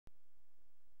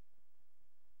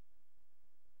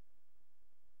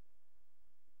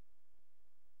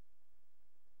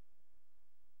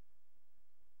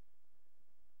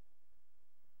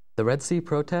The Red Sea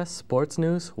protests, sports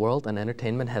news, world and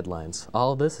entertainment headlines.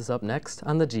 All of this is up next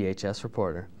on the GHS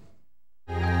Reporter.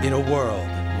 In a world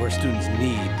where students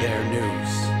need their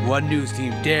news, one news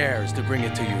team dares to bring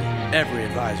it to you every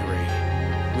advisory.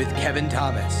 With Kevin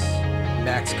Thomas,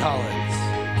 Max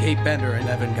Collins, Kate Bender and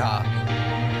Evan Cobb,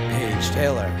 Paige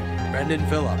Taylor, Brendan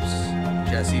Phillips,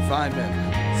 Jesse Feynman,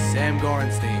 Sam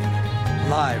Gorenstein.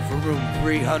 Live from room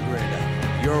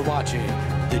 300, you're watching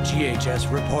the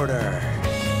GHS Reporter.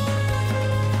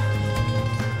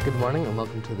 Good morning and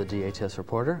welcome to the GHS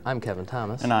Reporter. I'm Kevin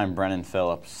Thomas. And I'm Brendan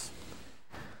Phillips.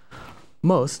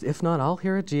 Most, if not all,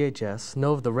 here at GHS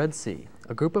know of the Red Sea,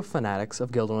 a group of fanatics of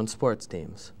Gilderland sports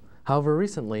teams. However,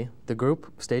 recently, the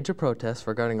group staged a protest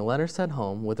regarding a letter sent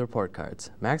home with report cards.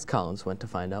 Max Collins went to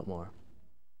find out more.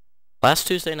 Last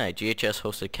Tuesday night, GHS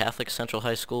hosted Catholic Central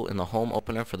High School in the home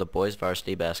opener for the boys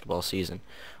varsity basketball season.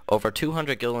 Over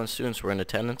 200 Gilderland students were in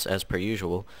attendance as per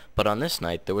usual, but on this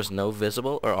night there was no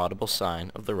visible or audible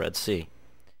sign of the Red Sea.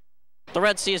 The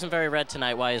Red Sea isn't very red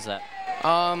tonight. Why is that?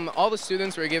 All the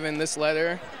students were given this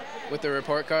letter with the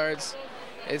report cards.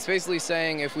 It's basically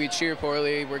saying if we cheer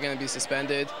poorly, we're going to be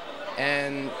suspended.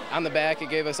 And on the back, it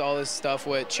gave us all this stuff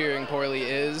what cheering poorly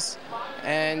is.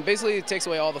 And basically, it takes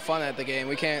away all the fun at the game.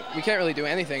 We can't really do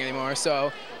anything anymore.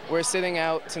 So we're sitting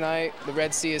out tonight. The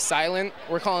Red Sea is silent.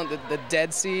 We're calling it the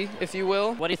Dead Sea, if you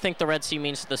will. What do you think the Red Sea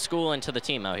means to the school and to the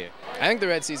team out here? I think the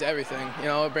Red Sea is everything. You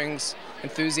know, it brings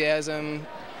enthusiasm.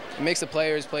 It makes the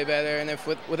players play better. And if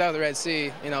without the Red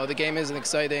Sea, you know, the game isn't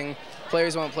exciting.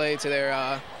 Players won't play to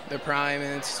their prime,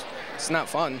 and it's not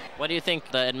fun. What do you think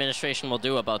the administration will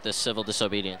do about this civil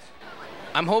disobedience?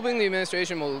 I'm hoping the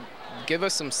administration will give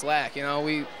us some slack. You know,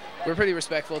 we're pretty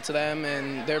respectful to them,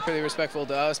 and they're pretty respectful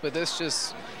to us, but this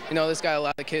just, you know, this got a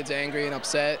lot of kids angry and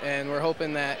upset, and we're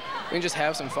hoping that we can just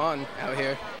have some fun out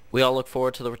here. We all look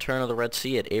forward to the return of the Red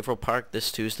Sea at Averill Park this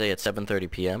Tuesday at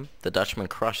 7:30 p.m. The Dutchmen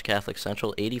crushed Catholic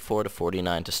Central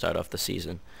 84-49 to start off the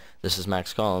season. This is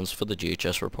Max Collins for the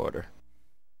GHS Reporter.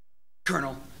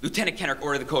 Colonel, Lieutenant Kenrick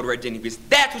ordered the code red, didn't he? Because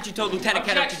that's what you told Lieutenant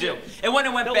Kenrick to do. And when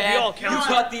it went bad, you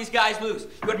cut these guys loose.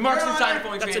 You had Marksman sign the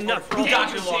phone transport. You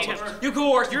documented. You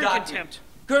coerced the document.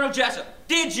 Colonel Jessup,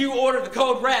 did you order the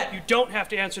code red? You don't have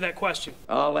to answer that question.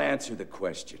 I'll answer the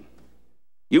question.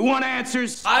 You want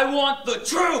answers? I want the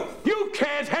truth! You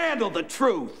can't handle the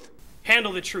truth!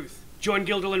 Handle the truth. Join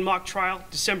Gilderland mock trial,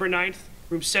 December 9th,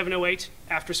 room 708,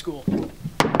 after school.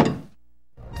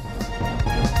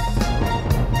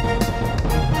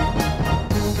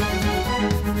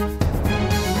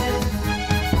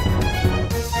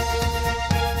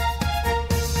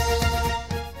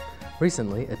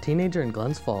 Recently, a teenager in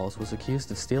Glens Falls was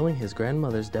accused of stealing his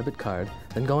grandmother's debit card,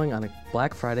 then going on a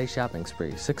Black Friday shopping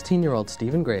spree. 16-year-old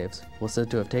Stephen Graves was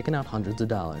said to have taken out hundreds of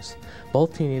dollars.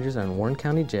 Both teenagers are in Warren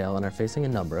County Jail and are facing a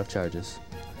number of charges.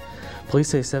 Police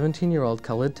say 17-year-old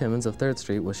Khalid Timmons of 3rd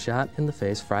Street was shot in the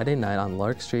face Friday night on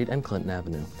Lark Street and Clinton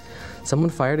Avenue.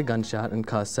 Someone fired a gunshot and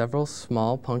caused several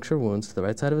small puncture wounds to the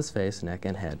right side of his face, neck,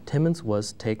 and head. Timmons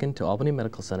was taken to Albany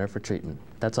Medical Center for treatment.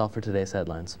 That's all for today's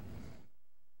headlines.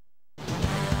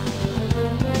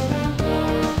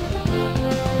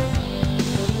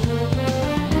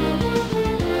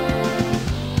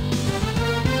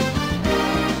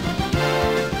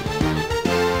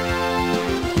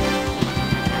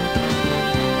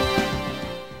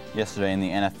 Yesterday in the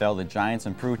NFL, the Giants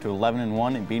improved to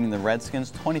 11-1, beating the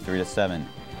Redskins 23-7.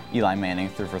 Eli Manning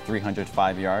threw for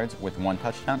 305 yards with 1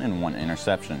 touchdown and 1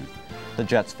 interception. The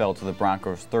Jets fell to the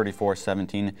Broncos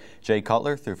 34-17. Jay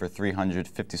Cutler threw for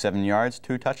 357 yards,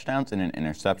 2 touchdowns, and an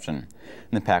interception. And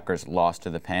the Packers lost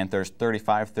to the Panthers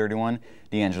 35-31.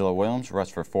 D'Angelo Williams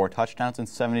rushed for 4 touchdowns and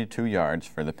 72 yards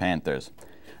for the Panthers.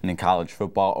 And in college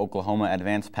football, Oklahoma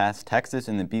advanced past Texas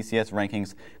in the BCS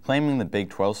rankings, claiming the Big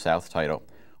 12 South title.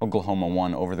 Oklahoma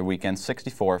won over the weekend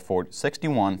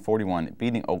 61-41,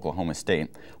 beating Oklahoma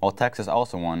State, while Texas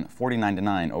also won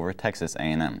 49-9 over Texas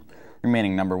A&M.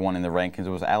 Remaining number 1 in the rankings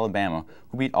was Alabama,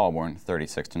 who beat Auburn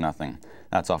 36-0.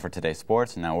 That's all for today's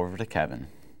sports. Now over to Kevin.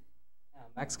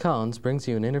 Max Collins brings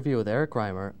you an interview with Eric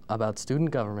Reimer about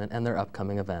student government and their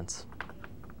upcoming events.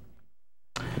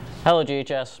 Hello,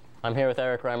 GHS. I'm here with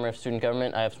Eric Reimer of Student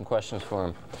Government. I have some questions for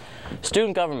him.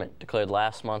 Student Government declared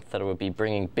last month that it would be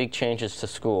bringing big changes to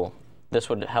school. This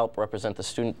would help represent the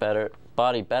student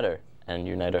body better and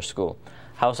unite our school.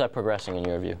 How's that progressing in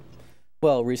your view?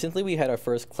 Well, recently we had our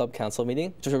first club council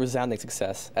meeting, which was a resounding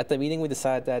success. At the meeting, we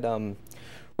decided that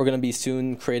we're going to be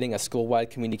soon creating a school-wide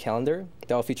community calendar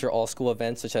that will feature all school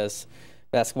events such as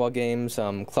basketball games,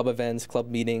 club events,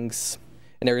 club meetings,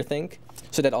 and everything,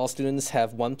 so that all students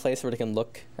have one place where they can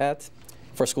look at.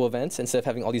 for school events instead of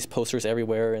having all these posters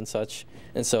everywhere and such.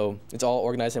 And so it's all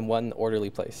organized in one orderly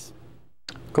place.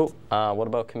 Cool. What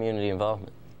about community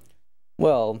involvement?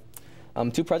 Well,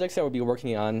 two projects that we'll be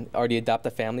working on are the Adopt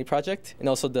a Family project and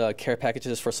also the Care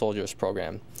Packages for Soldiers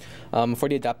program. For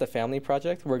the Adopt a Family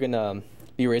project, we're going to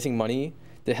be raising money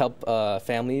to help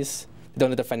families that don't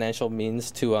have the financial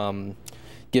means to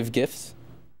give gifts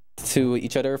to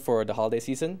each other for the holiday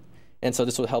season. And so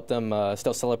this will help them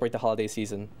still celebrate the holiday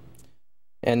season.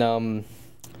 And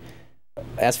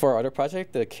as for our other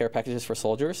project, the Care Packages for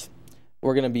Soldiers,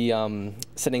 we're going to be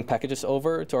sending packages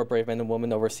over to our brave men and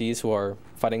women overseas who are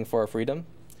fighting for our freedom,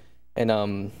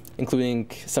 and including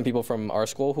some people from our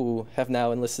school who have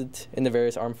now enlisted in the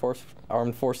various armed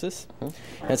forces.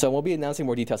 And so we'll be announcing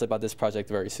more details about this project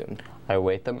very soon. I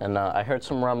await them. And I heard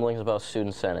some rumblings about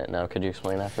Student Senate. Now, could you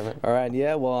explain that for me? All right,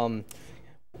 yeah, well,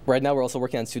 right now we're also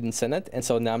working on Student Senate, and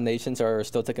so nominations are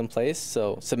still taking place,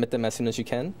 so submit them as soon as you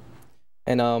can.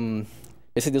 And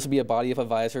basically, this will be a body of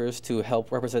advisors to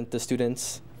help represent the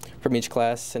students from each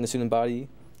class and the student body,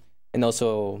 and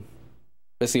also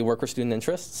basically work for student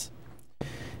interests.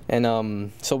 And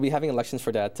so we'll be having elections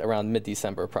for that around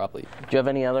mid-December, probably. Do you have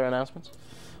any other announcements?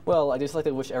 Well, I'd just like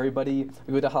to wish everybody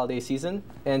a good holiday season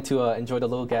and to enjoy the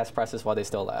low gas prices while they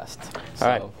still last. All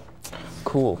right.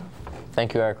 Cool.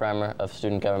 Thank you, Eric Reimer of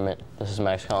Student Government. This is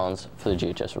Max Collins for the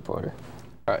GHS Reporter.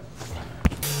 All right.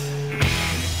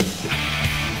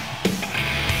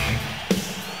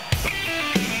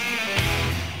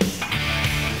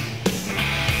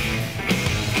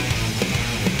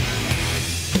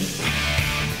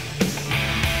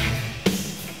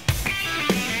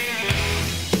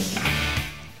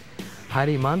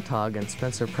 Heidi Montag and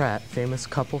Spencer Pratt, famous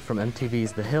couple from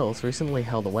MTV's The Hills, recently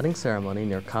held a wedding ceremony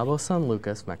near Cabo San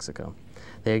Lucas, Mexico.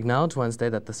 They acknowledged Wednesday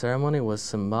that the ceremony was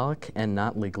symbolic and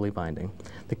not legally binding.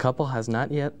 The couple has not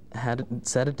yet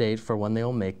set a date for when they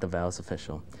will make the vows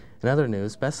official. In other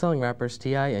news, best-selling rappers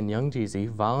T.I. and Young Jeezy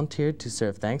volunteered to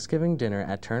serve Thanksgiving dinner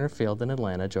at Turner Field in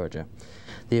Atlanta, Georgia.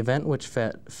 The event, which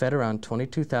fed around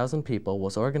 22,000 people,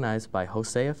 was organized by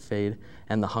Hosea Fade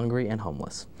and the Hungry and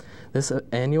Homeless. This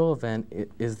annual event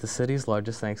is the city's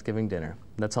largest Thanksgiving dinner.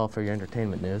 That's all for your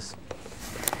entertainment news.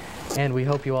 And we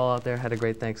hope you all out there had a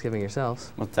great Thanksgiving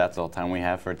yourselves. Well, that's all the time we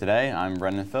have for today. I'm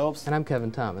Brendan Phillips. And I'm Kevin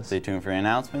Thomas. Stay tuned for your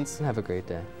announcements. And have a great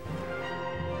day.